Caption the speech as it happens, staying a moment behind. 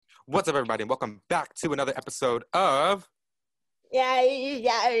What's up, everybody, and welcome back to another episode of...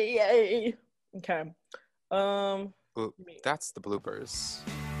 Yay. Okay. Ooh, that's the bloopers.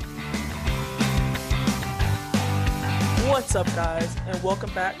 What's up, guys, and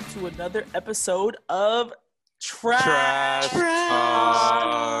welcome back to another episode of Trash Talk. Look,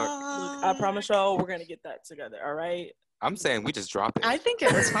 I promise y'all we're gonna get that together, all right? I'm saying we just drop it. I think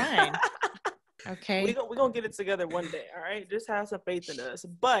it was fine. Okay. We're gonna get it together one day, all right? Just have some faith in us.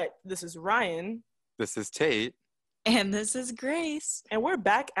 But this is Ryan. This is Tate. And this is Grace. And we're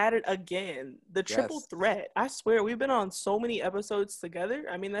back at it again. The triple threat. I swear, we've been on so many episodes together.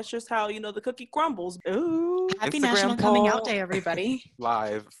 I mean, that's just how, the cookie crumbles. Ooh. Happy Instagram National Coming Out Day, everybody.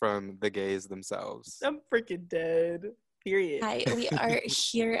 Live from the gays themselves. I'm freaking dead. Period. Hi, we are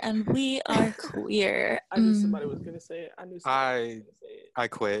here and we are queer. I knew somebody was going to say it. I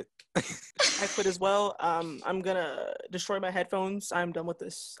quit. I quit as well. I'm going to destroy my headphones. I'm done with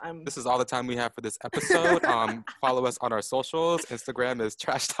this. This is all the time we have for this episode. Follow us on our socials. Instagram is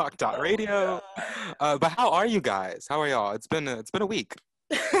trashtalk.radio. But how are you guys? How are y'all? It's been a week.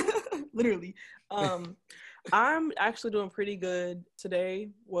 Literally. I'm actually doing pretty good. Today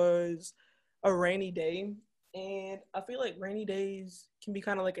was a rainy day. And I feel like rainy days can be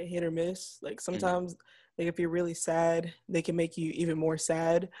kind of like a hit or miss. Like sometimes, like if you're really sad, they can make you even more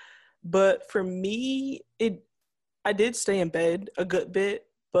sad. But for me, I did stay in bed a good bit,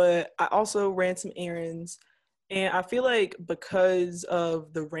 but I also ran some errands. And I feel like because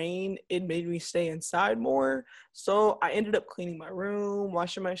of the rain, it made me stay inside more. So I ended up cleaning my room,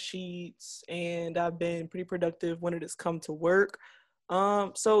 washing my sheets, and I've been pretty productive when it has come to work.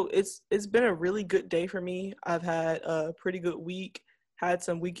 So it's been a really good day for me. I've had a pretty good week, had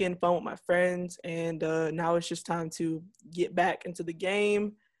some weekend fun with my friends, and now it's just time to get back into the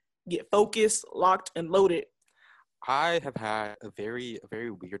game, get focused, locked, and loaded. I have had a very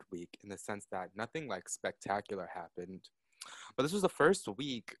weird week in the sense that nothing like spectacular happened. But this was the first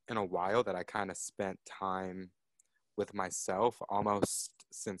week in a while that I kind of spent time with myself almost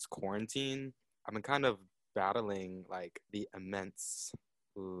since quarantine. I've been kind of battling like the immense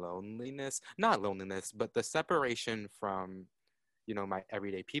not loneliness, but the separation from, my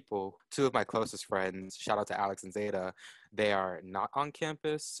everyday people. Two of my closest friends, shout out to Alex and Zeta, they are not on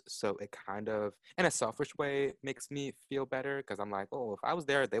campus. So it kind of, in a selfish way, makes me feel better because I'm like, oh, if I was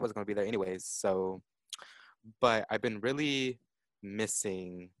there, they wasn't going to be there anyways. So, but I've been really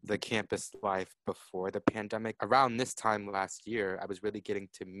missing the campus life before the pandemic. Around this time last year, I was really getting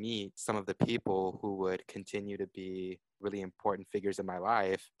to meet some of the people who would continue to be really important figures in my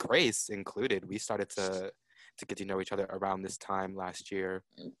life, Grace included. We started to get to know each other around this time last year.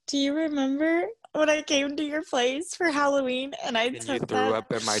 Do you remember when I came to your place for Halloween and you threw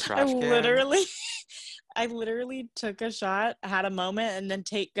up in my trash can? I literally took a shot, had a moment, and then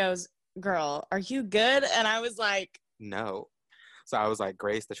Tate goes, "Girl, are you good?" And I was like, no. So I was like,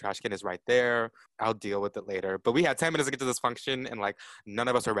 Grace, the trash can is right there. I'll deal with it later. But we had 10 minutes to get to this function and like none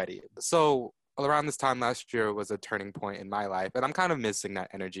of us are ready. So around this time last year was a turning point in my life. And I'm kind of missing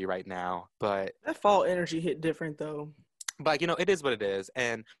that energy right now. But that fall energy hit different though. But, it is what it is.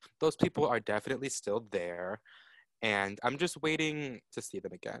 And those people are definitely still there. And I'm just waiting to see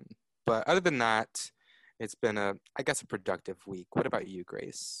them again. But other than that, it's been a productive week. What about you,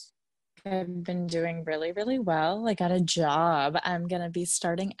 Grace? I've been doing really, really well. I got a job. I'm going to be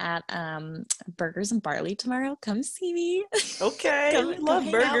starting at Burgers and Barley tomorrow. Come see me. Okay.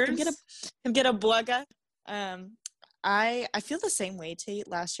 Love burgers. Come get a blugga. I feel the same way, Tate.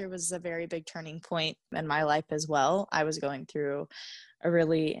 Last year was a very big turning point in my life as well. I was going through a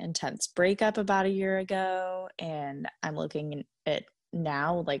really intense breakup about a year ago, and I'm looking at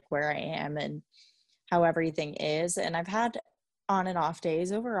now, like where I am and how everything is. And I've had on and off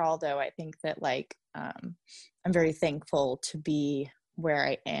days. Overall, though, I think that I'm very thankful to be where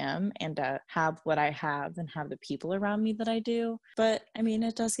I am and to have what I have and have the people around me that I do. But I mean,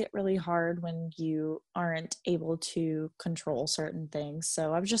 it does get really hard when you aren't able to control certain things.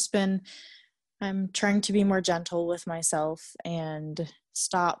 So I'm trying to be more gentle with myself and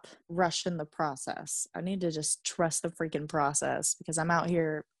stop rushing the process. I need to just trust the freaking process because I'm out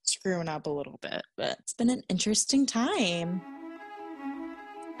here screwing up a little bit, but it's been an interesting time.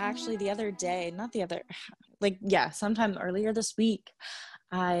 Actually, sometime earlier this week,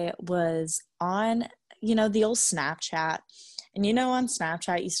 I was on, the old Snapchat. And on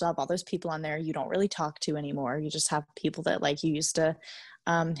Snapchat, you still have all those people on there you don't really talk to anymore. You just have people that you used to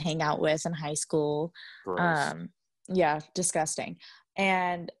hang out with in high school. Gross. Yeah, disgusting.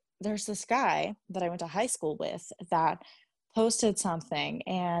 And there's this guy that I went to high school with that posted something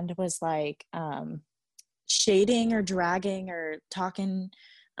and was shading or dragging or talking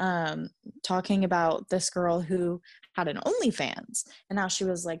talking about this girl who had an OnlyFans, and now she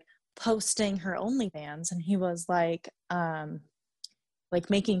was like posting her OnlyFans, and he was like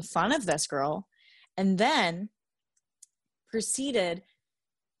making fun of this girl, and then proceeded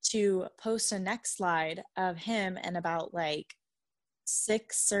to post a next slide of him and about like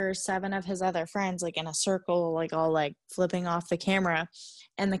 6 or 7 of his other friends, like in a circle, like all like flipping off the camera.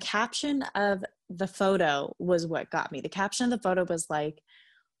 And the caption of the photo was what got me. The caption of the photo was like,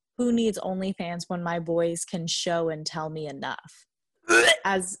 "Who needs OnlyFans when my boys can show and tell me enough?"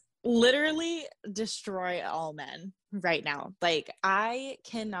 As literally destroy all men right now. Like, I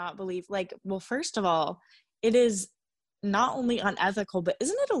cannot believe, like, well, first of all, it is not only unethical, but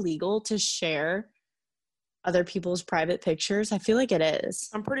isn't it illegal to share other people's private pictures? I feel like it is.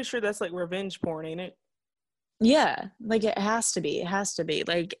 I'm pretty sure that's like revenge porn, ain't it? Yeah, like it has to be. It has to be.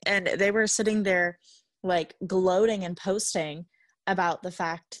 Like, and they were sitting there like gloating and posting about the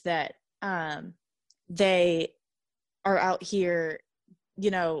fact that they are out here,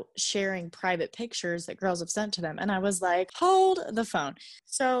 sharing private pictures that girls have sent to them. And I was like, hold the phone.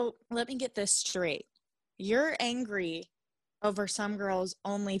 So let me get this straight. You're angry over some girls'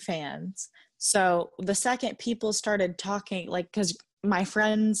 OnlyFans. So the second people started talking, like, because my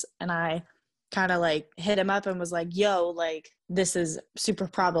friends and I kind of like hit him up and was like, yo, like, this is super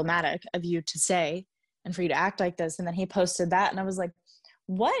problematic of you to say and for you to act like this. And then he posted that, and I was like,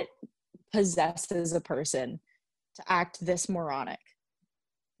 what possesses a person to act this moronic?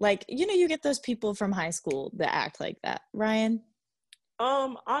 Like, you get those people from high school that act like that. Ryan?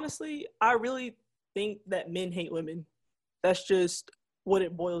 Honestly, I really think that men hate women. That's just what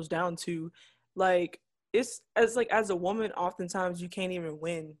it boils down to. Like, it's as a woman, oftentimes you can't even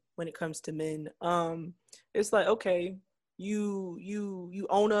win when it comes to men. It's like, okay, you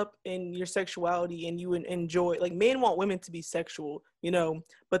own up in your sexuality and you enjoy, like, men want women to be sexual,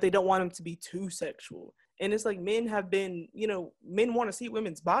 but they don't want them to be too sexual. And it's like men want to see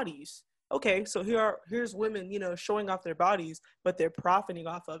women's bodies. Okay, so here's women, showing off their bodies, but they're profiting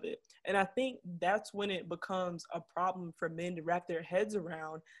off of it. And I think that's when it becomes a problem for men to wrap their heads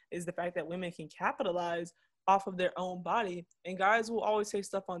around, is the fact that women can capitalize off of their own body. And guys will always say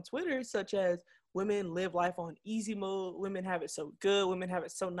stuff on Twitter such as, women live life on easy mode, women have it so good, women have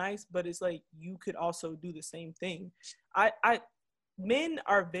it so nice, but it's like, you could also do the same thing. Men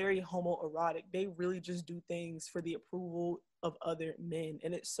are very homoerotic. They really just do things for the approval of other men,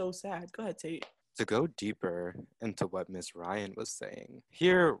 and it's so sad. Go ahead, Tate. To go deeper into what Miss Ryan was saying,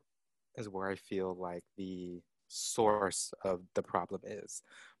 here is where I feel like the source of the problem is.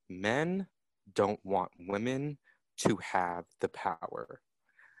 Men don't want women to have the power,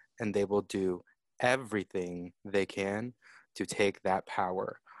 and they will do everything they can to take that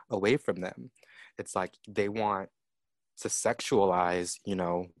power away from them. It's like they want to sexualize,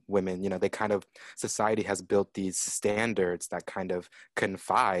 women. They kind of, society has built these standards that kind of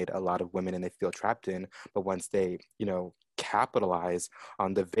confide a lot of women and they feel trapped in. But once they, capitalize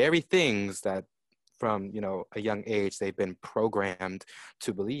on the very things that from, a young age they've been programmed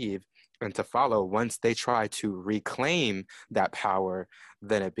to believe and to follow, once they try to reclaim that power,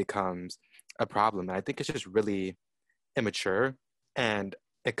 then it becomes a problem. And I think it's just really immature, and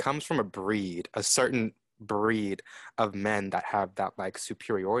it comes from a certain breed of men that have that like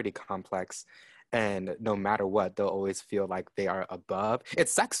superiority complex, and no matter what, they'll always feel like they are above.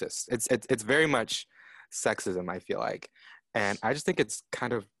 It's sexist. It's very much sexism, I feel like. And I just think it's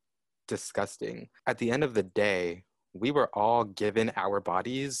kind of disgusting. At the end of the day, we were all given our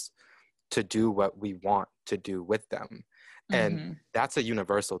bodies to do what we want to do with them. And that's a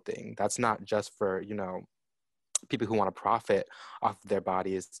universal thing. That's not just for, people who want to profit off of their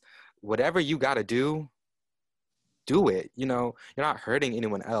bodies. Whatever you got to do it. You're not hurting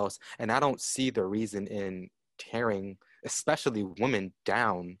anyone else. And I don't see the reason in tearing, especially women,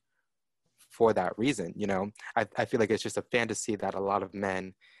 down for that reason. I feel like it's just a fantasy that a lot of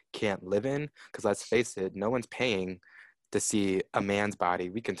men can't live in, because let's face it, no one's paying to see a man's body.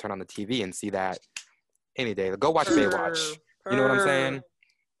 We can turn on the TV and see that any day. Go watch Baywatch. You know what I'm saying?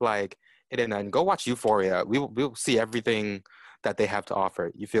 Like, and go watch Euphoria. We'll see everything that they have to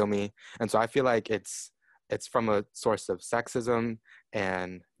offer. You feel me? And so I feel like it's from a source of sexism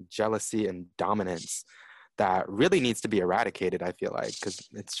and jealousy and dominance that really needs to be eradicated, I feel like, because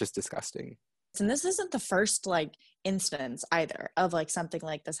it's just disgusting. And this isn't the first like instance either of like something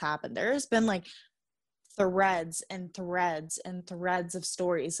like this happened. There has been like threads and threads and threads of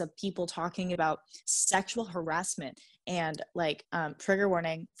stories of people talking about sexual harassment and like trigger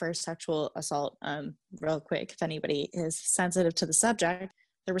warning for sexual assault. Real quick, if anybody is sensitive to the subject,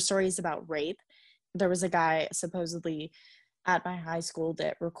 there were stories about rape. There was a guy supposedly at my high school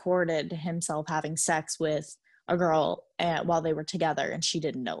that recorded himself having sex with a girl while they were together, and she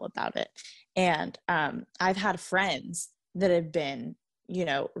didn't know about it. And I've had friends that have been,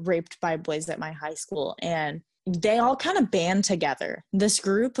 raped by boys at my high school, and they all kind of band together. This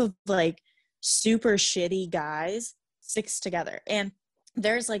group of like super shitty guys sticks together. And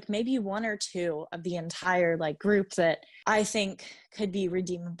there's like maybe one or two of the entire like group that I think could be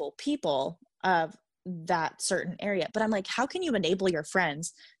redeemable people of that certain area. But I'm like, how can you enable your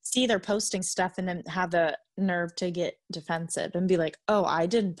friends see they're posting stuff and then have the nerve to get defensive and be like, oh, I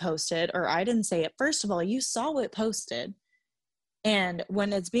didn't post it, or I didn't say it? First of all, you saw it posted. And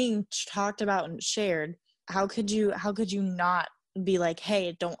when it's being talked about and shared, how could you not be like,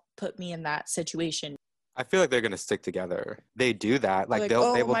 hey, don't put me in that situation? I feel like they're gonna stick together. They do that. Like they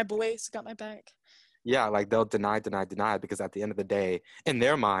will. My boys got my back. Yeah, like they'll deny, because at the end of the day, in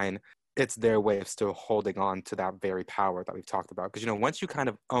their mind, it's their way of still holding on to that very power that we've talked about. Because once you kind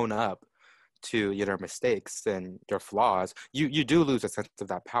of own up to your mistakes and your flaws, you do lose a sense of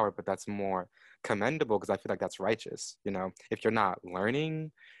that power. But that's more commendable because I feel like that's righteous. If you're not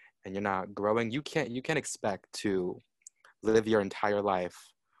learning and you're not growing, you can't expect to live your entire life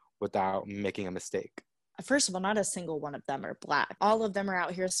without making a mistake. First of all, not a single one of them are Black. All of them are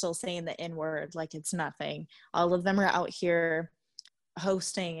out here still saying the N-word like it's nothing. All of them are out here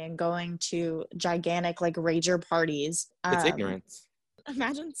hosting and going to gigantic like rager parties. It's ignorance.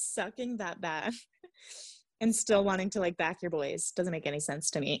 Imagine sucking that bad and still wanting to like back your boys. Doesn't make any sense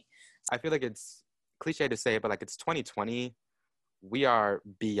to me. I feel like it's cliche to say, but like it's 2020. We are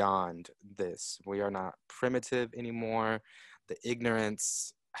beyond this. We are not primitive anymore. The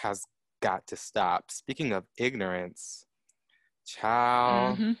ignorance has got to stop. Speaking of ignorance,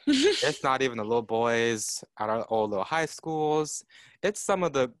 child, it's not even the little boys at our old little high schools. It's some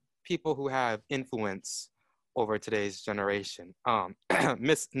of the people who have influence over today's generation.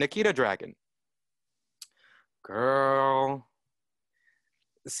 Miss Nikita Dragon. Girl,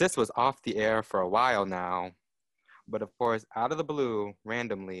 sis was off the air for a while now, but of course, out of the blue,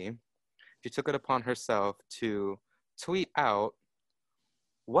 randomly, she took it upon herself to tweet out,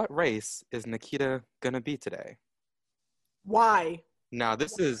 what race is Nikita gonna be today? Why? Now,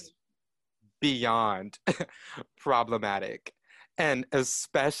 this is beyond problematic. And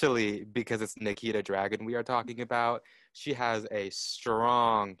especially because it's Nikita Dragon we are talking about. She has a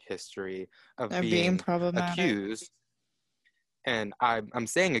strong history of being problematic. Accused. And I'm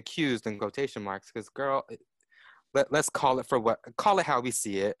saying accused in quotation marks because, girl, let's call it how we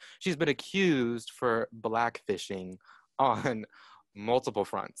see it. She's been accused for blackfishing on multiple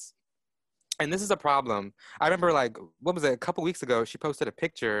fronts. And this is a problem. I remember, like, what was it? A couple weeks ago, she posted a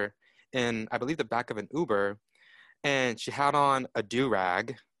picture in, I believe, the back of an Uber, and she had on a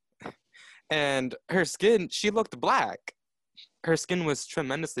do-rag, and her skin, she looked black. Her skin was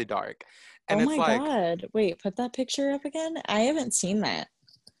tremendously dark. And oh my God. Wait, put that picture up again? I haven't seen that.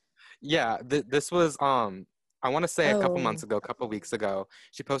 Yeah, this was, I want to say a couple months ago, a couple weeks ago,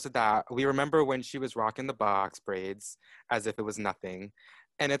 she posted that. We remember when she was rocking the box braids as if it was nothing.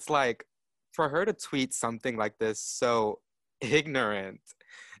 And it's like, for her to tweet something like this so ignorant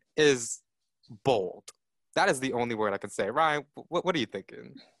is bold. That is the only word I can say. Ryan, what are you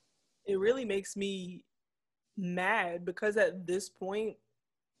thinking? It really makes me mad because at this point,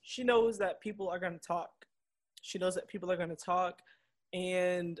 she knows that people are going to talk. She knows that people are going to talk.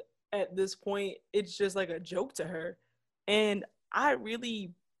 And at this point, it's just like a joke to her. And I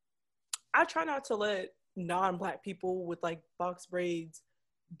try not to let non-Black people with like box braids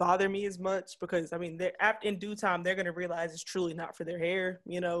bother me as much because, I mean, they're in due time, they're going to realize it's truly not for their hair,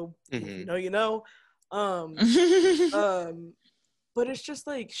 mm-hmm. But it's just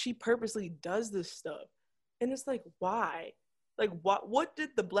like she purposely does this stuff. And it's like, why? Like, what did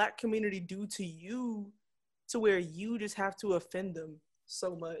the Black community do to you to where you just have to offend them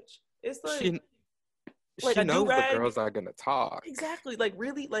so much? It's like she knows the girls are gonna talk. Exactly. Like,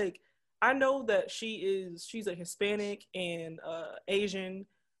 really, like, I know that she's a Hispanic and Asian.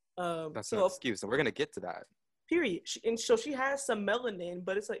 That's no excuse, and we're gonna get to that. Period. And so she has some melanin,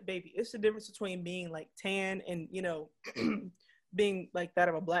 but it's like, baby, it's the difference between being like tan and being like that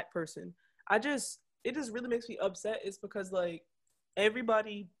of a Black person. It just really makes me upset. It's because like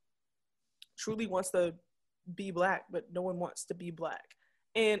everybody truly wants to be Black, but no one wants to be Black.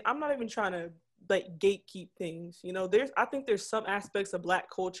 And I'm not even trying to like gatekeep things. I think there's some aspects of Black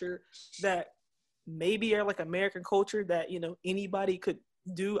culture that maybe are like American culture that, anybody could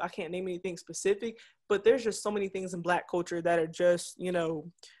do. I can't name anything specific, but there's just so many things in Black culture that are just,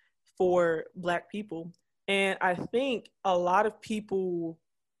 for Black people. And I think a lot of people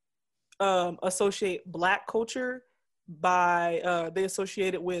associate Black culture they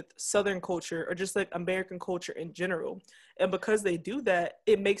associate it with Southern culture or just like American culture in general. And because they do that,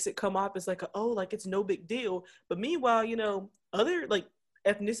 it makes it come off as like, oh, like it's no big deal. But meanwhile, other like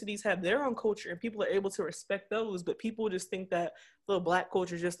ethnicities have their own culture and people are able to respect those. But people just think that the Black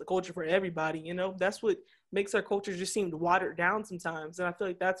culture is just the culture for everybody. That's what makes our culture just seem watered down sometimes. And I feel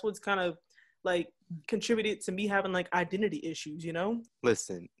like that's what's kind of like contributed to me having like identity issues.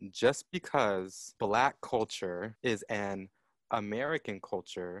 Listen, just because Black culture is an American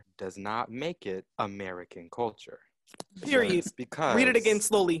culture does not make it American culture. Period. Read it again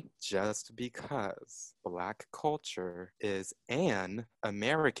slowly. Just because Black culture is an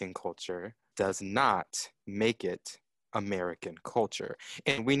American culture does not make it American culture.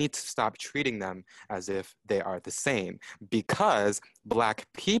 And we need to stop treating them as if they are the same, because Black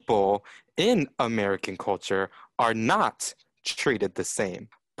people in American culture are not treated the same.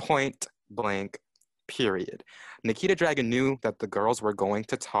 Point blank, period. Nikita Dragon knew that the girls were going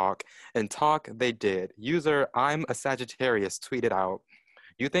to talk, and talk they did. User I'm a Sagittarius tweeted out,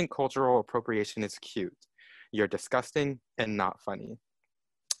 "You think cultural appropriation is cute? You're disgusting and not funny."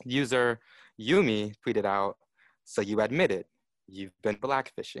 User Yumi tweeted out, "So you admit it. You've been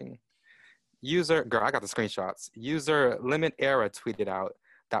blackfishing." User, girl, I got the screenshots. User Limit Era tweeted out,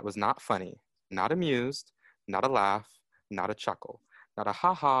 "That was not funny, not amused, not a laugh, not a chuckle, not a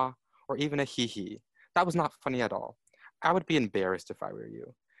ha-ha, or even a hee-hee. That was not funny at all. I would be embarrassed if I were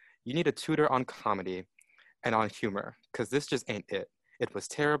you. You need a tutor on comedy and on humor, because this just ain't it. It was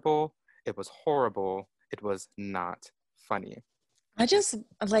terrible. It was horrible. It was not funny."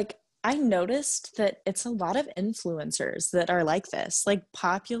 I noticed that it's a lot of influencers that are like this, like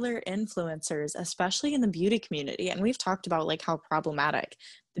popular influencers, especially in the beauty community. And we've talked about like how problematic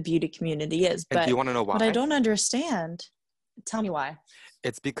the beauty community is. And But do you want to know why? what I don't understand, tell me why.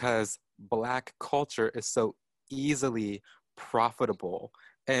 It's because Black culture is so easily profitable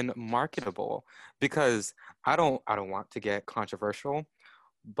and marketable. Because I don't want to get controversial,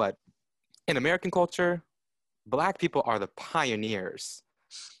 but in American culture, Black people are the pioneers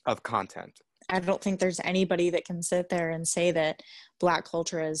of content. I don't think there's anybody that can sit there and say that Black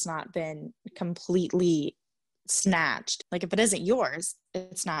culture has not been completely snatched. Like, if it isn't yours,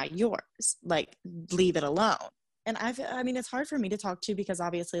 it's not yours. Like, leave it alone. And I mean, it's hard for me to talk to, because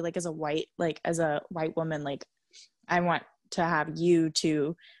obviously, like, as a white woman, like, I want to have you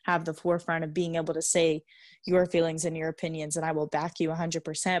to have the forefront of being able to say your feelings and your opinions, and I will back you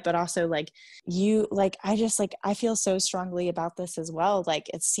 100%. But also, like, you, like, I feel so strongly about this as well. Like,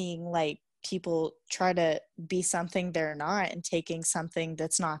 it's seeing like people try to be something they're not, and taking something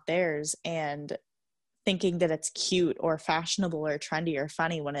that's not theirs and thinking that it's cute or fashionable or trendy or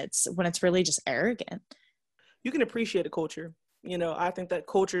funny when it's really just arrogant. You can appreciate a culture. I think that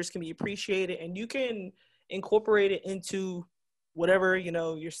cultures can be appreciated, and you can incorporate it into whatever,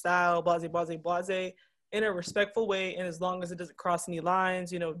 your style, blase, blase, blase, in a respectful way. And as long as it doesn't cross any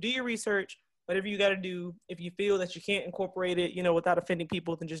lines, do your research, whatever you got to do. If you feel that you can't incorporate it, without offending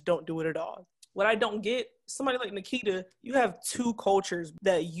people, then just don't do it at all. What I don't get, somebody like Nikita, you have two cultures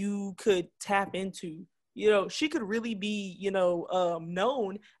that you could tap into. She could really be,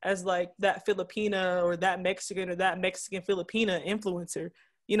 known as like that Filipina or that Mexican Filipina influencer.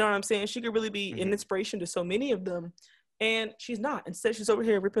 You know what I'm saying? She could really be an inspiration to so many of them. And she's not. Instead, she's over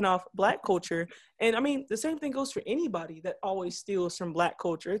here ripping off Black culture. And I mean, the same thing goes for anybody that always steals from Black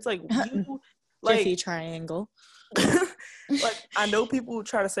culture. It's like, you, like, Jiffy triangle. like, I know people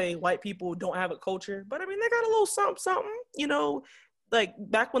try to say white people don't have a culture, but I mean, they got a little something, like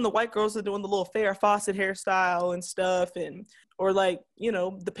back when the white girls are doing the little Farrah Fawcett hairstyle and stuff, or like,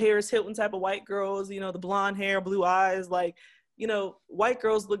 the Paris Hilton type of white girls, the blonde hair, blue eyes, like, white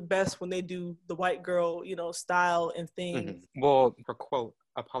girls look best when they do the white girl, style and things. Well, her quote,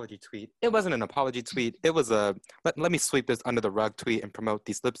 apology tweet, it wasn't an apology tweet. It was a, let me sweep this under the rug tweet and promote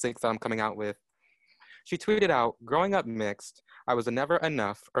these lipsticks that I'm coming out with. She tweeted out, "Growing up mixed, I was never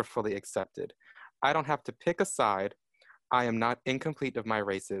enough or fully accepted. I don't have to pick a side. I am not incomplete of my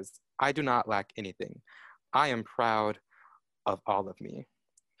races. I do not lack anything. I am proud of all of me."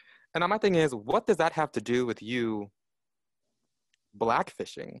 And now my thing is, what does that have to do with you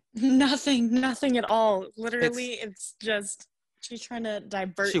blackfishing? Nothing at all. Literally, it's just she's trying to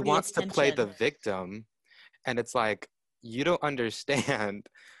divert. She wants attention. To play the victim, and it's like, you don't understand.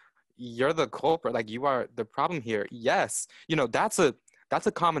 You're the culprit. Like, you are the problem here. Yes, that's a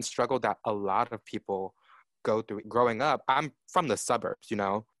common struggle that a lot of people go through growing up. I'm from the suburbs,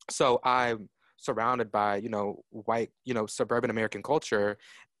 so I'm surrounded by, white, suburban American culture.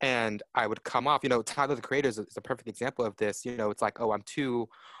 And I would come off, Tyler the Creator is a perfect example of this. It's like, oh, I'm too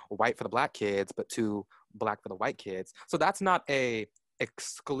white for the Black kids, but too black for the white kids. So that's not a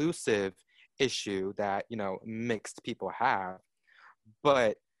exclusive issue that, you know, mixed people have,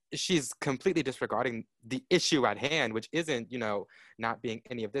 but she's completely disregarding the issue at hand, which isn't, you know, not being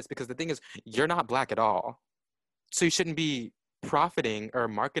any of this, because the thing is, you're not black at all. So you shouldn't be profiting or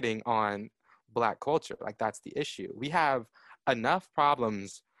marketing on black culture. Like, that's the issue. We have enough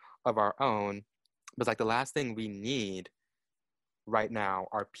problems of our own, but like the last thing we need right now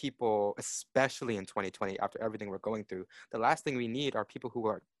are people, especially in 2020, after everything we're going through, the last thing we need are people who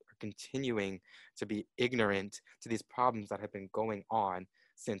are continuing to be ignorant to these problems that have been going on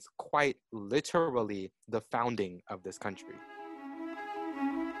since quite literally the founding of this country.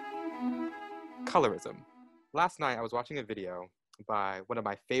 Colorism. Last night, I was watching a video by one of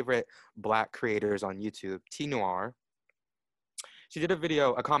my favorite black creators on YouTube, T Noir. She did a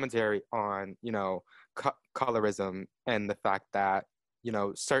video, a commentary on, you know, colorism and the fact that, you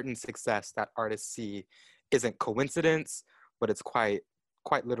know, certain success that artists see isn't coincidence, but it's quite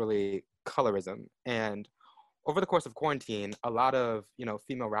literally colorism. And over the course of quarantine, a lot of, you know,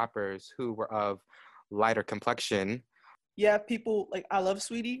 female rappers who were of lighter complexion. Yeah, people like, I love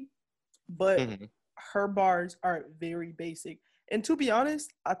Sweetie, but Mhm. her bars are very basic. And to be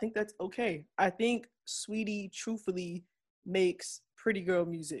honest, I think that's okay. I think Sweetie truthfully makes pretty girl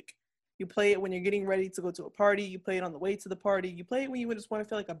music. You play it when you're getting ready to go to a party. You play it on the way to the party. You play it when you just want to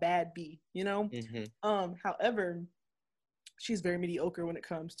feel like a bad bee, you know? However, she's very mediocre when it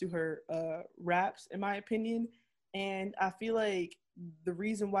comes to her raps, in my opinion. And I feel like the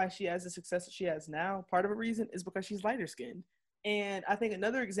reason why she has the success that she has now, part of a reason is because she's lighter skinned. And I think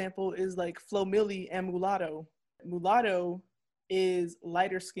another example is like Flo Milli and Mulatto. Mulatto is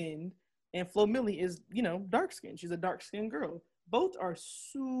lighter skinned and Flo Milli is, you know, dark skinned. She's a dark skinned girl. Both are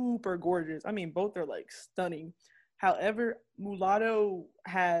super gorgeous. I mean, both are like stunning. However, Mulatto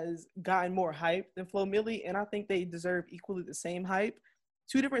has gotten more hype than Flo Milli, and I think they deserve equally the same hype.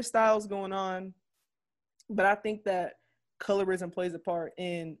 Two different styles going on, but I think that colorism plays a part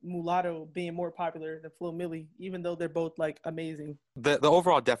in Mulatto being more popular than Flo Milli, even though they're both like amazing. The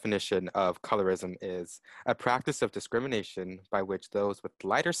overall definition of colorism is a practice of discrimination by which those with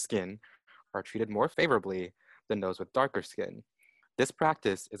lighter skin are treated more favorably than those with darker skin. This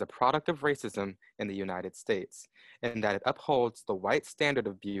practice is a product of racism in the United States, in that it upholds the white standard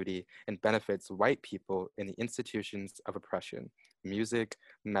of beauty and benefits white people in the institutions of oppression, music,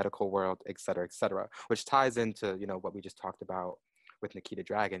 medical world, et cetera, which ties into, you know, what we just talked about with Nikita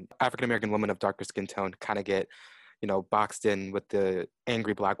Dragon. African-American women of darker skin tone kind of get, you know, boxed in with the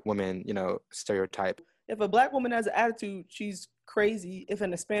angry black woman, you know, stereotype. If a black woman has an attitude, she's crazy. If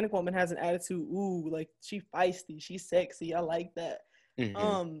an Hispanic woman has an attitude, ooh, like she feisty, she's sexy. I like that.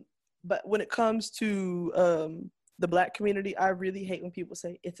 But when it comes to the black community, I really hate when people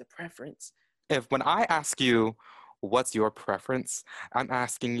say it's a preference. When I ask you, what's your preference? I'm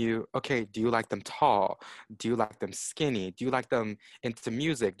asking you, okay, do you like them tall? Do you like them skinny? Do you like them into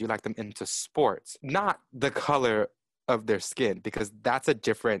music? Do you like them into sports? Not the color of their skin, because that's a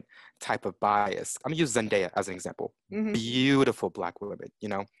different type of bias. I'm gonna use Zendaya as an example. Beautiful black women, you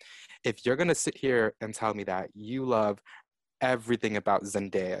know? If you're gonna sit here and tell me that you love everything about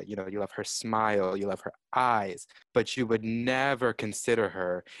Zendaya, you know, you love her smile, you love her eyes, but you would never consider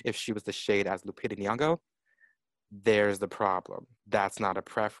her if she was the shade as Lupita Nyong'o, there's the problem. That's not a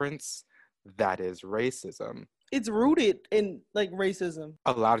preference. That is racism. It's rooted in like racism.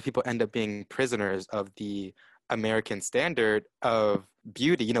 A lot of people end up being prisoners of the American standard of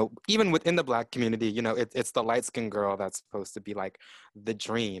beauty, you know, even within the black community, you know, it's the light-skinned girl that's supposed to be like the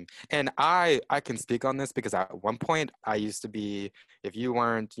dream. And I can speak on this because at one point I used to be, if you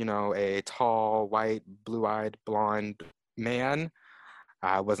weren't, you know, a tall, white, blue-eyed, blonde man,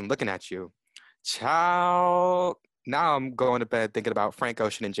 I wasn't looking at you. Child, now I'm going to bed thinking about Frank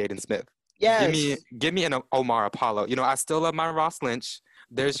Ocean and Jaden Smith. Yes. Give me an Omar Apollo. You know, I still love my Ross Lynch.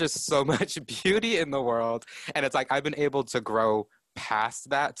 There's just so much beauty in the world. And it's like I've been able to grow past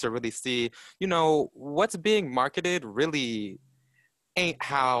that to really see, you know, what's being marketed really ain't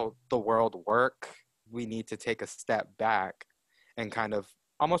how the world works. We need to take a step back and kind of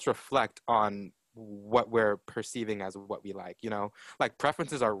almost reflect on what we're perceiving as what we like, you know? Like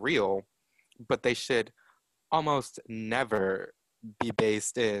preferences are real, but they should almost never be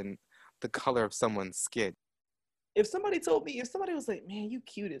based in the color of someone's skin. If somebody was like, man, you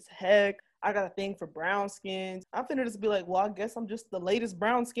cute as heck, I got a thing for brown skins, I'm finna just be like, well, I guess I'm just the latest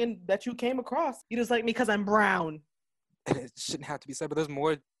brown skin that you came across. You just like me because I'm brown. And it shouldn't have to be said, but there's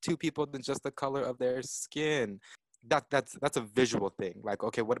more to people than just the color of their skin. that's a visual thing. Like,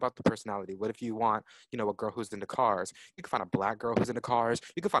 okay, what about the personality? What if you want, a girl who's into cars? You can find a black girl who's into cars.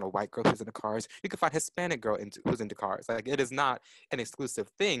 You can find a white girl who's into cars. You can find a Hispanic girl who's into cars. Like, it is not an exclusive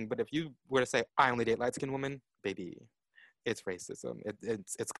thing. But if you were to say, I only date light-skinned women, baby, it's racism.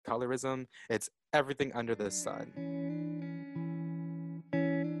 It's colorism. It's everything under the sun.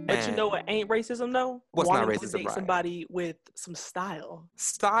 But you know what ain't racism though? What's not Wanting to racism, date Ryan? somebody with some style.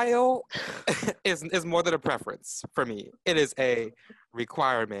 Style is more than a preference for me. It is a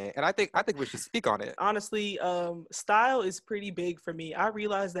requirement, and I think we should speak on it. Honestly, style is pretty big for me. I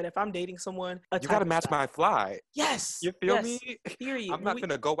realize that if I'm dating someone, You gotta match my fly. Yes. You feel me? Period. I'm not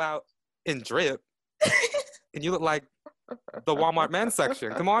gonna go out and drip, and you look like the Walmart men's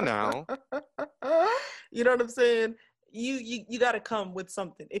section. Come on now. You know what I'm saying? You got to come with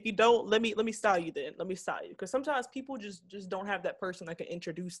something. If you don't, let me style you then. Let me style you. Because sometimes people just don't have that person that can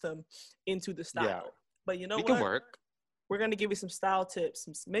introduce them into the style. Yeah. But you know what? We can work. We're going to give you some style tips,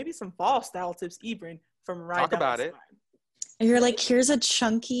 maybe some fall style tips even from Ryen. Talk about it. You're like, here's a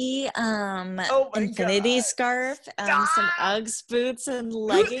chunky infinity scarf, some Uggs boots and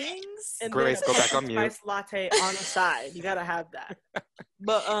leggings. And Grace, then go back on mute. Spice latte on the side. You got to have that.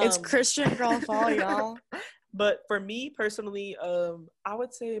 But it's Christian girl fall, y'all. But for me personally, I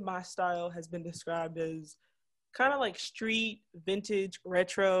would say my style has been described as kind of like street, vintage,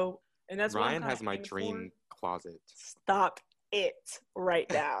 retro. And that's Ryen has my dream closet. Stop it right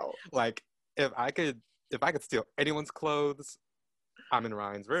now. Like, if I could steal anyone's clothes, I'm in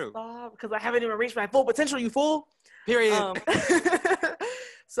Ryan's room. Stop, because I haven't even reached my full potential, you fool. Period.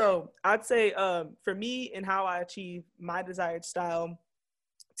 So I'd say for me and how I achieve my desired style,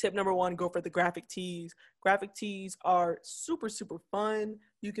 tip number 1, go for the graphic tees. Graphic tees are super, super fun.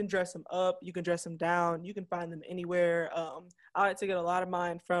 You can dress them up. You can dress them down. You can find them anywhere. I like to get a lot of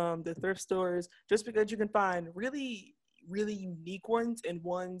mine from the thrift stores just because you can find really, really unique ones and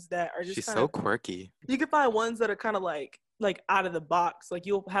ones that are just She's so quirky. You can find ones that are kind of like out of the box. Like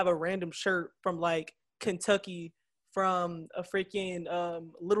you'll have a random shirt from like Kentucky from a freaking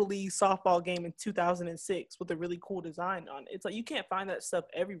Little League softball game in 2006 with a really cool design on it. It's like you can't find that stuff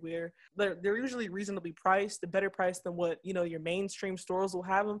everywhere. They're usually reasonably priced, a better price than what your mainstream stores will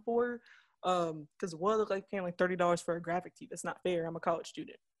have them for. Because what look like paying like $30 for a graphic tee? That's not fair. I'm a college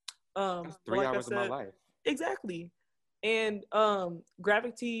student. That's 3 hours of my life. Exactly. And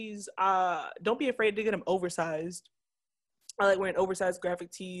graphic tees, don't be afraid to get them oversized. I like wearing oversized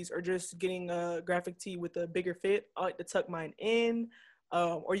graphic tees or just getting a graphic tee with a bigger fit. I like to tuck mine in,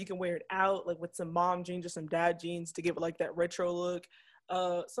 or you can wear it out like with some mom jeans or some dad jeans to give it like that retro look.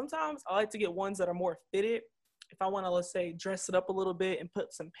 Sometimes I like to get ones that are more fitted. If I want to, let's say, dress it up a little bit and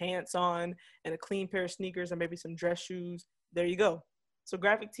put some pants on and a clean pair of sneakers or maybe some dress shoes, there you go. So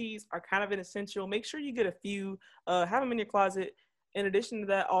graphic tees are kind of an essential. Make sure you get a few, have them in your closet. In addition to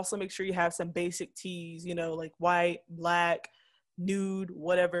that, also make sure you have some basic tees, like white, black, nude,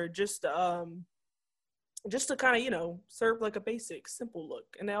 whatever, just to kind of, serve like a basic, simple look.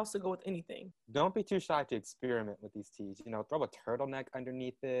 And they also go with anything. Don't be too shy to experiment with these tees. Throw a turtleneck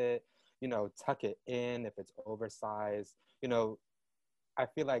underneath it, tuck it in if it's oversized. I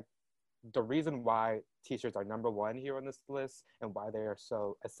feel like the reason why t-shirts are number 1 here on this list and why they are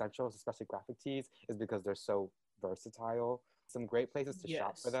so essential, especially graphic tees, is because they're so versatile. Some great places to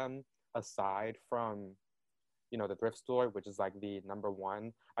shop for them, aside from, the thrift store, which is like the number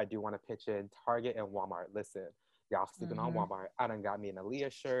 1. I do want to pitch in Target and Walmart. Listen, y'all sleeping on Walmart. I done got me an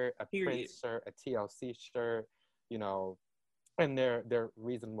Aaliyah shirt, a Prince shirt, a TLC shirt, and they're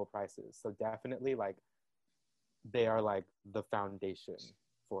reasonable prices. So definitely, like, they are like the foundation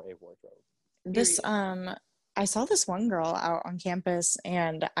for a wardrobe. I saw this one girl out on campus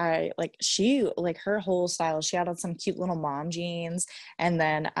and she her whole style, she had on some cute little mom jeans and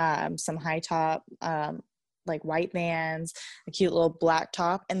then some high top like white Vans, a cute little black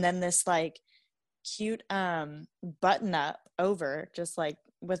top, and then this like cute button up over just like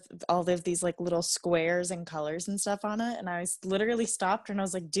with all of these like little squares and colors and stuff on it. And I was literally stopped her and I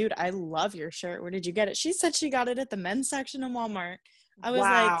was like, dude, I love your shirt. Where did you get it? She said she got it at the men's section in Walmart. I was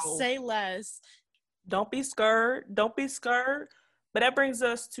like, say less. Don't be scared. Don't be scared. But that brings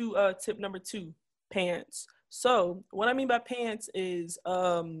us to tip number 2, pants. So what I mean by pants is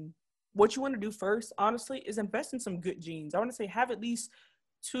what you want to do first, honestly, is invest in some good jeans. I want to say have at least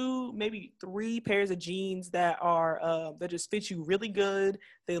 2, maybe 3 pairs of jeans that are that just fit you really good.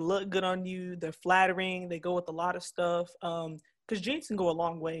 They look good on you. They're flattering. They go with a lot of stuff. Because jeans can go a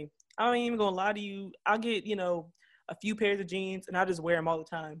long way. I ain't even gonna lie to you. I'll get a few pairs of jeans and I'll just wear them all the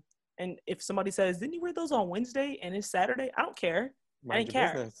time. And if somebody says, didn't you wear those on Wednesday and it's Saturday? I don't care. I didn't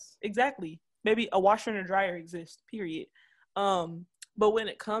care. Business. Exactly. maybe a washer and a dryer exists, period. But when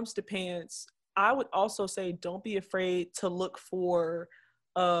it comes to pants, I would also say don't be afraid to look for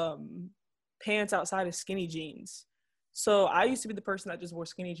pants outside of skinny jeans. So I used to be the person that just wore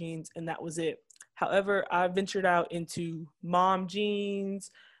skinny jeans and that was it. However, I ventured out into mom jeans,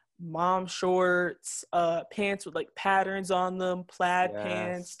 mom shorts, pants with like patterns on them, plaid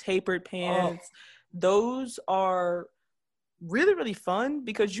pants, Yes. tapered Oh, pants. Those are really, really fun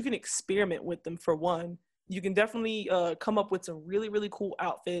because you can experiment with them for one. You can definitely come up with some really, really cool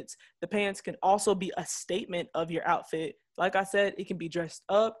outfits. The pants can also be a statement of your outfit. Like I said, it can be dressed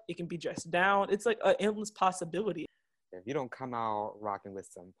up, it can be dressed down. It's like an endless possibility. if you don't come out rocking with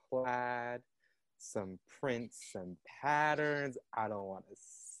some plaid, some prints, some patterns, I don't want to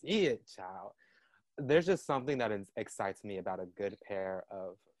see it, child. There's just something that excites me about a good pair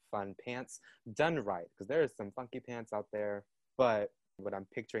of fun pants done right, because there is some funky pants out there, but what I'm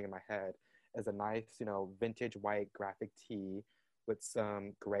picturing in my head is a nice, vintage white graphic tee with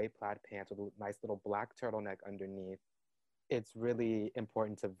some gray plaid pants with a nice little black turtleneck underneath. It's really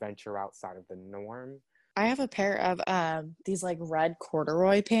important to venture outside of the norm. I have a pair of these like red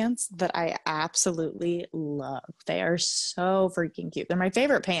corduroy pants that I absolutely love. They are so freaking cute. They're my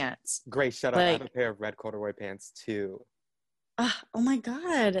favorite pants. Great, shut up. I have a Like, pair of red corduroy pants too. oh my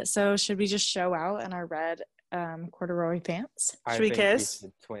God. So should we just show out in our red corduroy pants? I Should we think we kiss?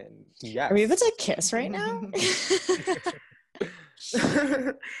 should twin. Are we able Yes. to kiss right now?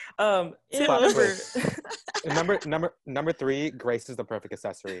 Tip Plot Ew. twist. Number three, Grace is the perfect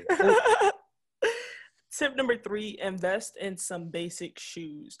accessory. Ooh. Tip number three, invest in some basic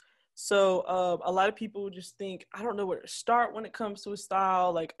shoes. So a lot of people just think, I don't know where to start when it comes to a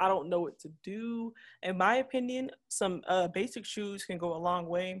style. Like, I don't know what to do. In my opinion, some basic shoes can go a long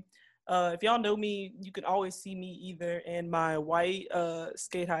way. If y'all know me, you can always see me either in my white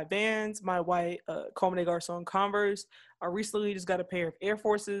skate high Vans, my white Comme des Garçons Converse. I recently just got a pair of Air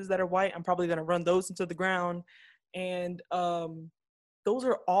Forces that are white. I'm probably going to run those into the ground. And those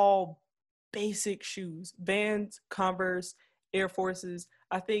are all basic shoes, Vans, Converse, Air Forces.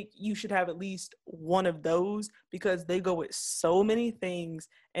 I think you should have at least one of those because they go with so many things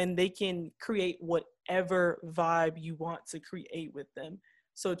and they can create whatever vibe you want to create with them.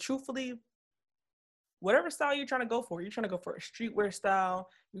 So truthfully, whatever style you're trying to go for, you're trying to go for a streetwear style,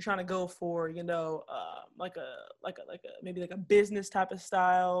 you're trying to go for, like a maybe like a business type of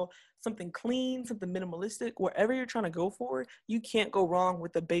style, something clean, something minimalistic, wherever you're trying to go for, you can't go wrong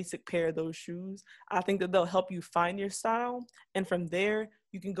with a basic pair of those shoes. I think that they'll help you find your style, and from there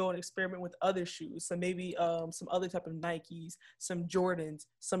you can go and experiment with other shoes. So maybe some other type of Nikes, some Jordans,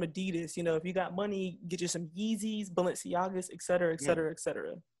 some Adidas. If you got money, get you some Yeezys, Balenciagas, et cetera, et cetera, et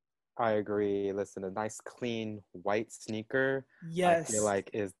cetera. I agree. Listen, a nice clean white sneaker, I feel Yes. like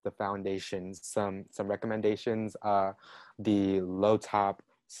is the foundation. Some recommendations, the low top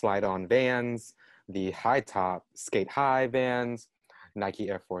slide on Vans, the high top skate high Vans, Nike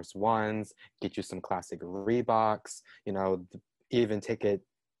Air Force Ones, get you some classic Reeboks, even take it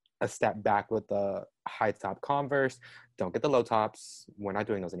a step back with the high top Converse. Don't get the low tops. We're not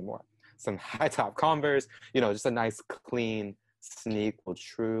doing those anymore. Some high top Converse, just a nice clean sneak will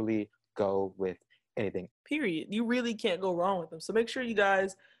truly go with anything. Period. You really can't go wrong with them. So make sure you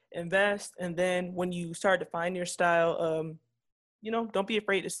guys invest, and then when you start to find your style, don't be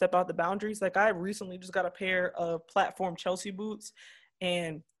afraid to step out the boundaries. Like, I recently just got a pair of platform Chelsea boots,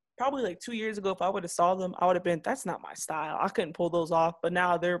 and probably like 2 years ago, if I would have saw them, I would have been, that's not my style. I couldn't pull those off. But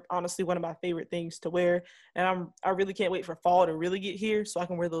now they're honestly one of my favorite things to wear, and I really can't wait for fall to really get here so I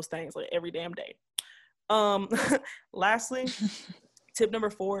can wear those things like every damn day. Lastly, tip number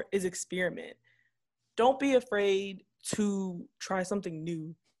 4 is experiment. Don't be afraid to try something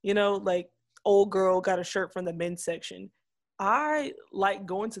new. Like, old girl got a shirt from the men's section. I like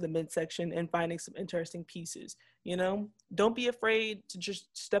going to the men's section and finding some interesting pieces. Don't be afraid to just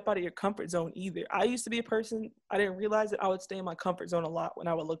step out of your comfort zone either. I used to be a person, I didn't realize that I would stay in my comfort zone a lot when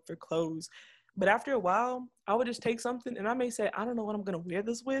I would look for clothes. But after a while, I would just take something and I may say, I don't know what I'm going to wear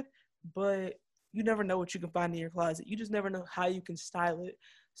this with, but you never know what you can find in your closet. You just never know how you can style it.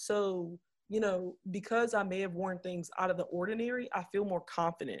 So, because I may have worn things out of the ordinary, I feel more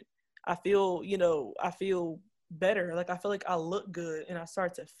confident. I feel better. Like, I feel like I look good and I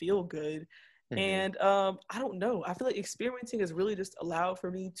start to feel good. Mm-hmm. And I don't know. I feel like experimenting has really just allowed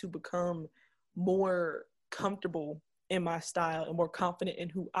for me to become more comfortable in my style and more confident in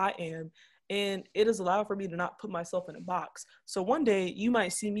who I am. And it has allowed for me to not put myself in a box. So one day you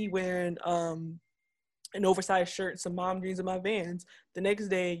might see me wearing an oversized shirt, some mom jeans, and my Vans. The next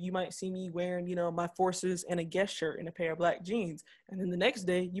day, you might see me wearing, my Forces and a Guess shirt and a pair of black jeans. And then the next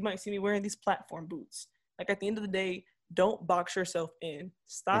day, you might see me wearing these platform boots. Like, at the end of the day, don't box yourself in. Mhm.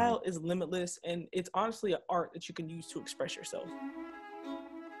 Style is limitless, and it's honestly an art that you can use to express yourself.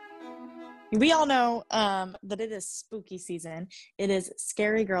 We all know that it is spooky season. It is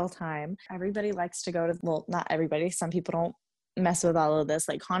scary girl time. Everybody likes to go to, well, not everybody. Some people don't mess with all of this,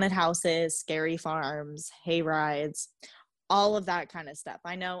 like haunted houses, scary farms, hay rides, all of that kind of stuff.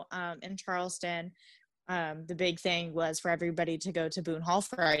 I know in Charleston, the big thing was for everybody to go to Boone Hall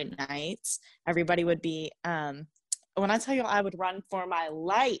Fright Nights. Everybody would be, when I tell you I would run for my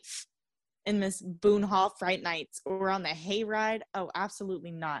life in this Boone Hall Fright Nights or on the hayride. Oh,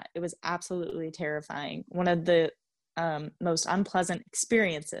 absolutely not. It was absolutely terrifying. One of the most unpleasant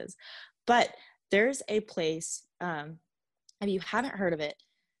experiences. But there's a place, if you haven't heard of it,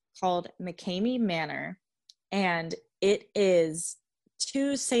 called McCamey Manor. And it is,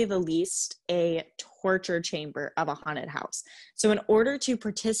 to say the least, a torture chamber of a haunted house. So in order to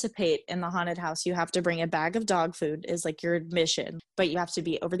participate in the haunted house, you have to bring a bag of dog food is like your admission, but you have to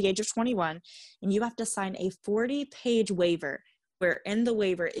be over the age of 21 and you have to sign a 40-page waiver where in the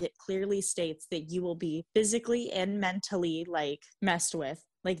waiver it clearly states that you will be physically and mentally like messed with.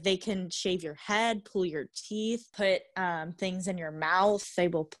 Like they can shave your head, pull your teeth, put things in your mouth. They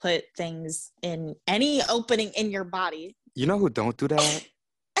will put things in any opening in your body. You know who don't do that?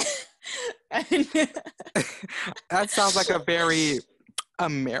 That sounds like a very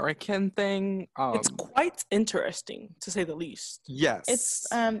American thing. It's quite interesting, to say the least. Yes. It's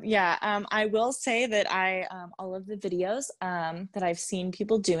I will say that I all of the videos that I've seen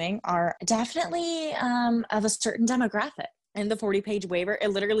people doing are definitely of a certain demographic. In the 40-page waiver, it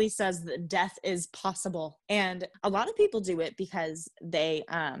literally says that death is possible. And a lot of people do it because they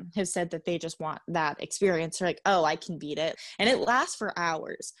have said that they just want that experience. They're like, oh, I can beat it. And it lasts for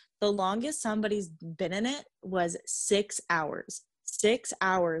hours. The longest somebody's been in it was 6 hours. 6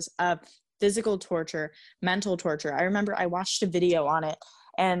 hours of physical torture, mental torture. I remember I watched a video on it.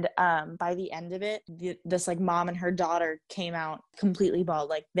 And by the end of it, this like mom and her daughter came out completely bald.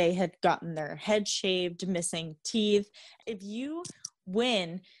 Like they had gotten their head shaved, missing teeth. If you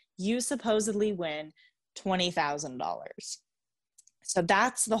win, you supposedly win $20,000. So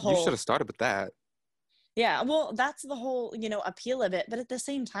that's the whole. You should have started with that. Yeah, well, that's the whole, appeal of it. But at the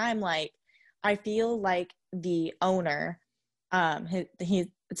same time, like, I feel like the owner,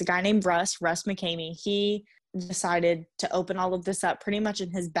 it's a guy named Russ McCamey. He decided to open all of this up pretty much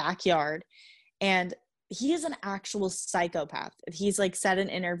in his backyard. And he is an actual psychopath. He's like said in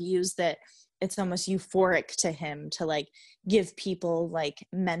interviews that it's almost euphoric to him to like give people like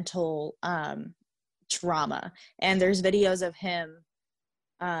mental trauma. And there's videos of him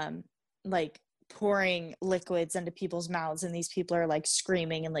like pouring liquids into people's mouths, and these people are like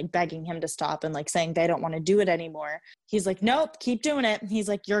screaming and like begging him to stop and like saying they don't want to do it anymore. He's like, nope, keep doing it. He's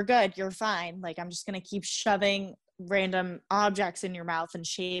like, you're good, you're fine. Like, I'm just gonna keep shoving random objects in your mouth and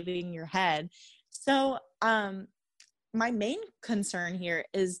shaving your head. So my main concern here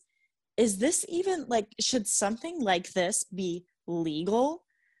is this even like, should something like this be legal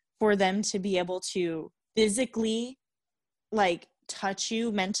for them to be able to physically like touch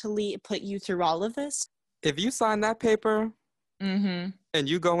you, mentally put you through all of this? If you sign that paper and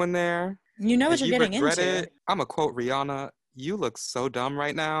you go in there, you know what you're getting into. it, I'm gonna quote Rihanna, you look so dumb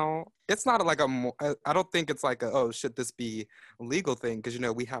right now. It's not like I don't think it's like oh, should this be a legal thing? Because,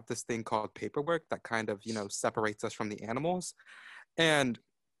 we have this thing called paperwork that kind of, separates us from the animals. And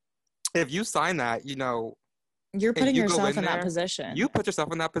if you sign that, you're putting yourself in that position. You put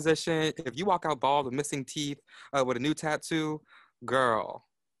yourself in that position. If you walk out bald with missing teeth, with a new tattoo, girl,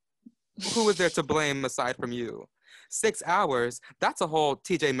 who is there to blame aside from you? 6 hours, that's a whole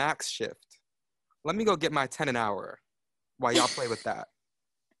TJ Maxx shift. Let me go get my 10 an hour while y'all play with that.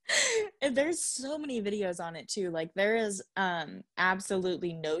 And there's so many videos on it too. Like there is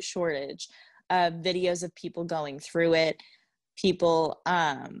absolutely no shortage of videos of people going through it, people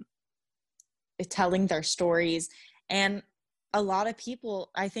telling their stories. And a lot of people,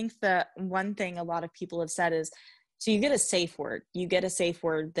 I think the one thing a lot of people have said is, so you get a safe word. You get a safe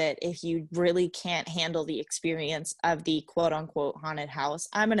word that if you really can't handle the experience of the quote unquote haunted house,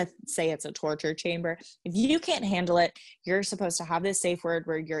 I'm going to say it's a torture chamber. If you can't handle it, you're supposed to have this safe word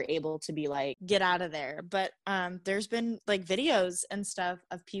where you're able to be like, get out of there. But there's been like videos and stuff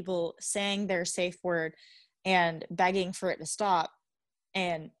of people saying their safe word and begging for it to stop,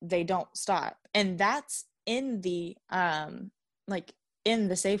 and they don't stop. And that's in the like in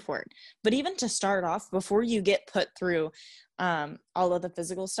the safe word. But even to start off, before you get put through all of the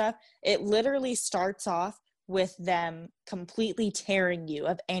physical stuff, it literally starts off with them completely tearing you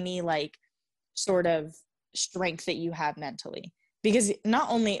of any like sort of strength that you have mentally. Because not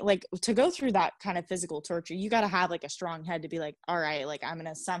only like to go through that kind of physical torture, you got to have like a strong head to be like, all right, like I'm going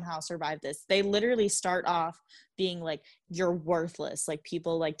to somehow survive this. They literally start off being like, you're worthless. Like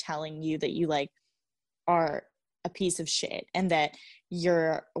people like telling you that you like are a piece of shit and that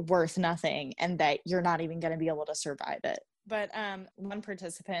you're worth nothing and that you're not even going to be able to survive it. But one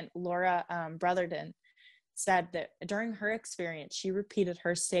participant, Laura Brotherton, said that during her experience, she repeated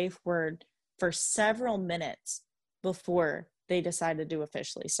her safe word for several minutes before they decided to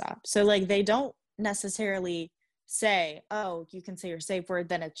officially stop. So like they don't necessarily say, oh, you can say your safe word,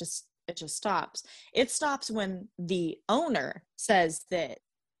 then it just stops. It stops when the owner says that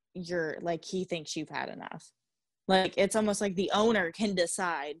you're like, he thinks you've had enough. Like it's almost like the owner can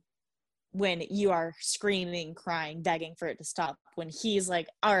decide when you are screaming, crying, begging for it to stop, when he's like,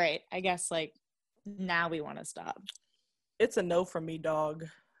 all right, I guess like now we want to stop. It's a no from me, dog.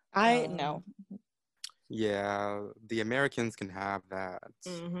 I know. Yeah, the Americans can have that.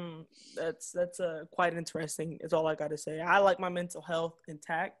 Mm-hmm. That's quite interesting. Is all I got to say. I like my mental health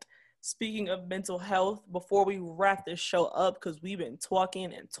intact. Speaking of mental health, before we wrap this show up, because we've been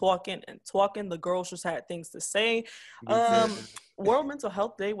talking and talking and talking, the girls just had things to say. We did. World Mental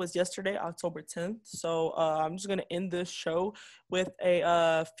Health Day was yesterday, October 10th. So I'm just going to end this show with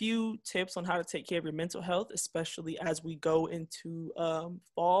a few tips on how to take care of your mental health, especially as we go into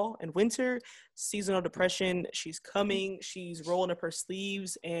fall and winter. Seasonal depression, she's coming. She's rolling up her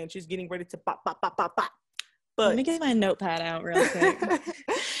sleeves and she's getting ready to pop, pop, pop, pop, pop. But let me get my notepad out real quick.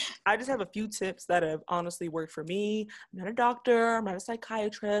 I just have a few tips that have honestly worked for me. I'm not a doctor. I'm not a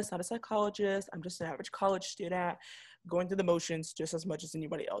psychiatrist, not a psychologist. I'm just an average college student going through the motions just as much as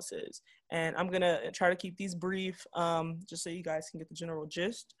anybody else is. And I'm going to try to keep these brief just so you guys can get the general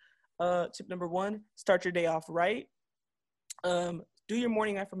gist. Tip number 1, start your day off right. Do your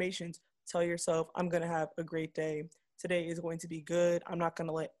morning affirmations. Tell yourself, I'm going to have a great day. Today is going to be good. I'm not going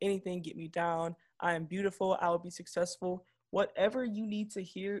to let anything get me down. I am beautiful. I will be successful. Whatever you need to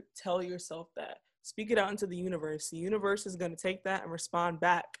hear, tell yourself that. Speak it out into the universe. The universe is going to take that and respond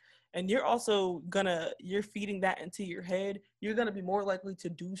back. And you're also you're feeding that into your head. You're going to be more likely to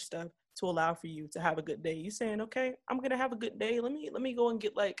do stuff to allow for you to have a good day. You're saying, okay, I'm going to have a good day. Let me go and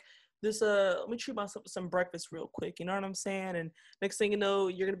get like this, let me treat myself to some breakfast real quick. You know what I'm saying? And next thing you know,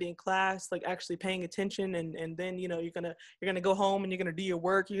 you're going to be in class, like actually paying attention. And then, you know, you're going to go home and you're going to do your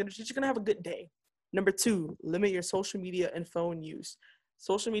work. You're going to have a good day. Number 2, limit your social media and phone use.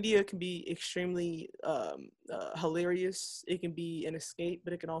 Social media can be extremely hilarious. It can be an escape,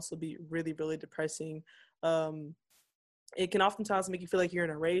 but it can also be really, really depressing. It can oftentimes make you feel like you're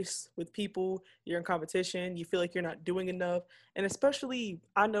in a race with people. You're in competition. You feel like you're not doing enough. And especially,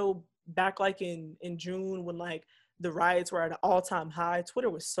 I know back like in June when like the riots were at an all-time high, Twitter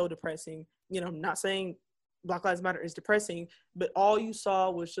was so depressing. You know, I'm not saying Black Lives Matter is depressing, but all you saw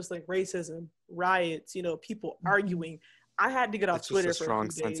was just like racism, riots, you know, people arguing. I had to get off Twitter for a strong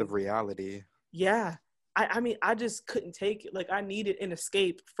few sense days. of reality. Yeah. I mean, I just couldn't take it. Like I needed an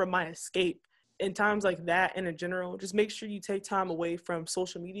escape from my escape. In times like that and in general, just make sure you take time away from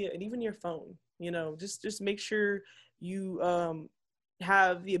social media and even your phone. You know, just make sure you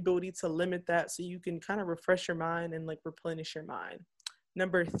have the ability to limit that so you can kind of refresh your mind and like replenish your mind.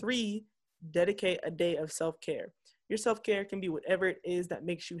 Number 3, dedicate a day of self-care. Your self-care can be whatever it is that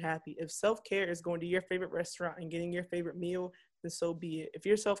makes you happy. If self-care is going to your favorite restaurant and getting your favorite meal, then so be it. If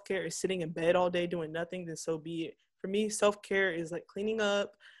your self-care is sitting in bed all day doing nothing, then so be it. For me, self-care is like cleaning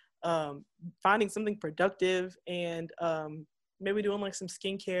up, finding something productive, and maybe doing like some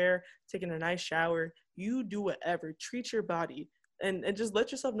skincare, taking a nice shower. You do whatever. Treat your body and just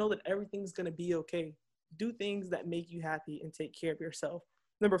let yourself know that everything's going to be okay. Do things that make you happy and take care of yourself.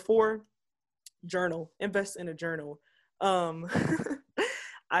 Number 4, journal. Invest in a journal.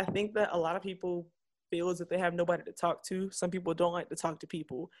 I think that a lot of people feel as if they have nobody to talk to. Some people don't like to talk to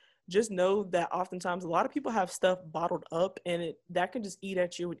people. Just know that oftentimes a lot of people have stuff bottled up, and that can just eat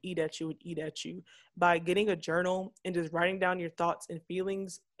at you and eat at you and eat at you. By getting a journal and just writing down your thoughts and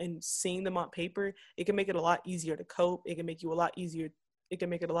feelings and seeing them on paper, it can make it a lot easier to cope. It can make you a lot easier. It can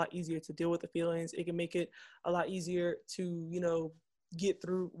make it a lot easier to deal with the feelings. It can make it a lot easier to, you know, get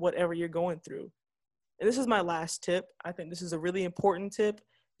through whatever you're going through. And this is my last tip. I think this is a really important tip.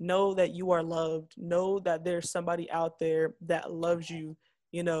 Know that you are loved. Know that there's somebody out there that loves you.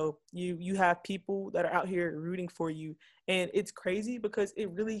 You know, you have people that are out here rooting for you. And it's crazy because it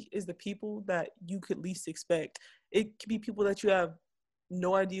really is the people that you could least expect. It could be people that you have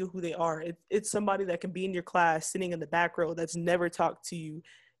no idea who they are. It's somebody that can be in your class sitting in the back row that's never talked to you,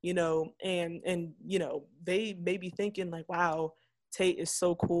 you know, and you know, they may be thinking like, wow, Tate is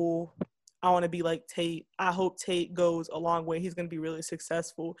so cool. I want to be like Tate. I hope Tate goes a long way. He's going to be really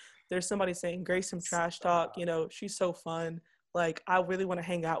successful. There's somebody saying, Grace, some trash talk. You know, she's so fun. Like, I really want to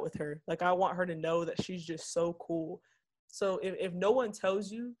hang out with her. Like, I want her to know that she's just so cool. So if no one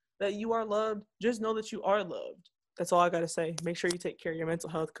tells you that you are loved, just know that you are loved. That's all I got to say. Make sure you take care of your mental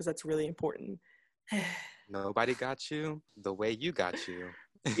health because that's really important. Nobody got you the way you got you.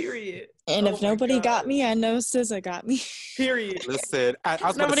 Period. And Oh if my nobody got God. me, I know SZA got me. Period. Listen, I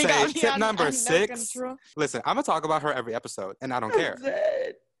was going to Nobody say got me tip on number no 6. control. Listen, I'm going to talk about her every episode, and I don't care.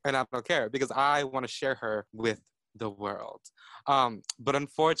 Dead. And I don't care because I want to share her with the world. But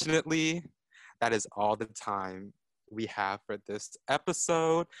unfortunately, that is all the time we have for this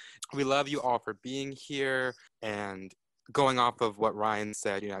episode. We love you all for being here, and going off of what Ryen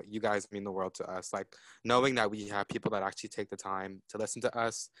said, you know, you guys mean the world to us. Like, knowing that we have people that actually take the time to listen to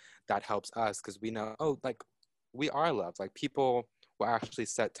us, that helps us because we know, oh, like, we are loved. Like, people will actually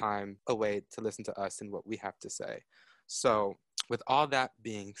set time away to listen to us and what we have to say. So with all that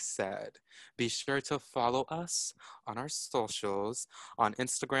being said, be sure to follow us on our socials. On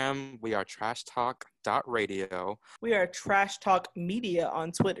Instagram, we are trashtalk.radio. We are Trash Talk Media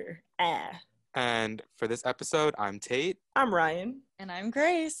on Twitter. And for this episode, I'm Tate. I'm Ryen. And I'm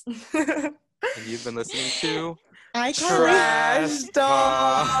Grace. And you've been listening to iCarly. Trash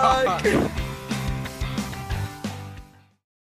Talk.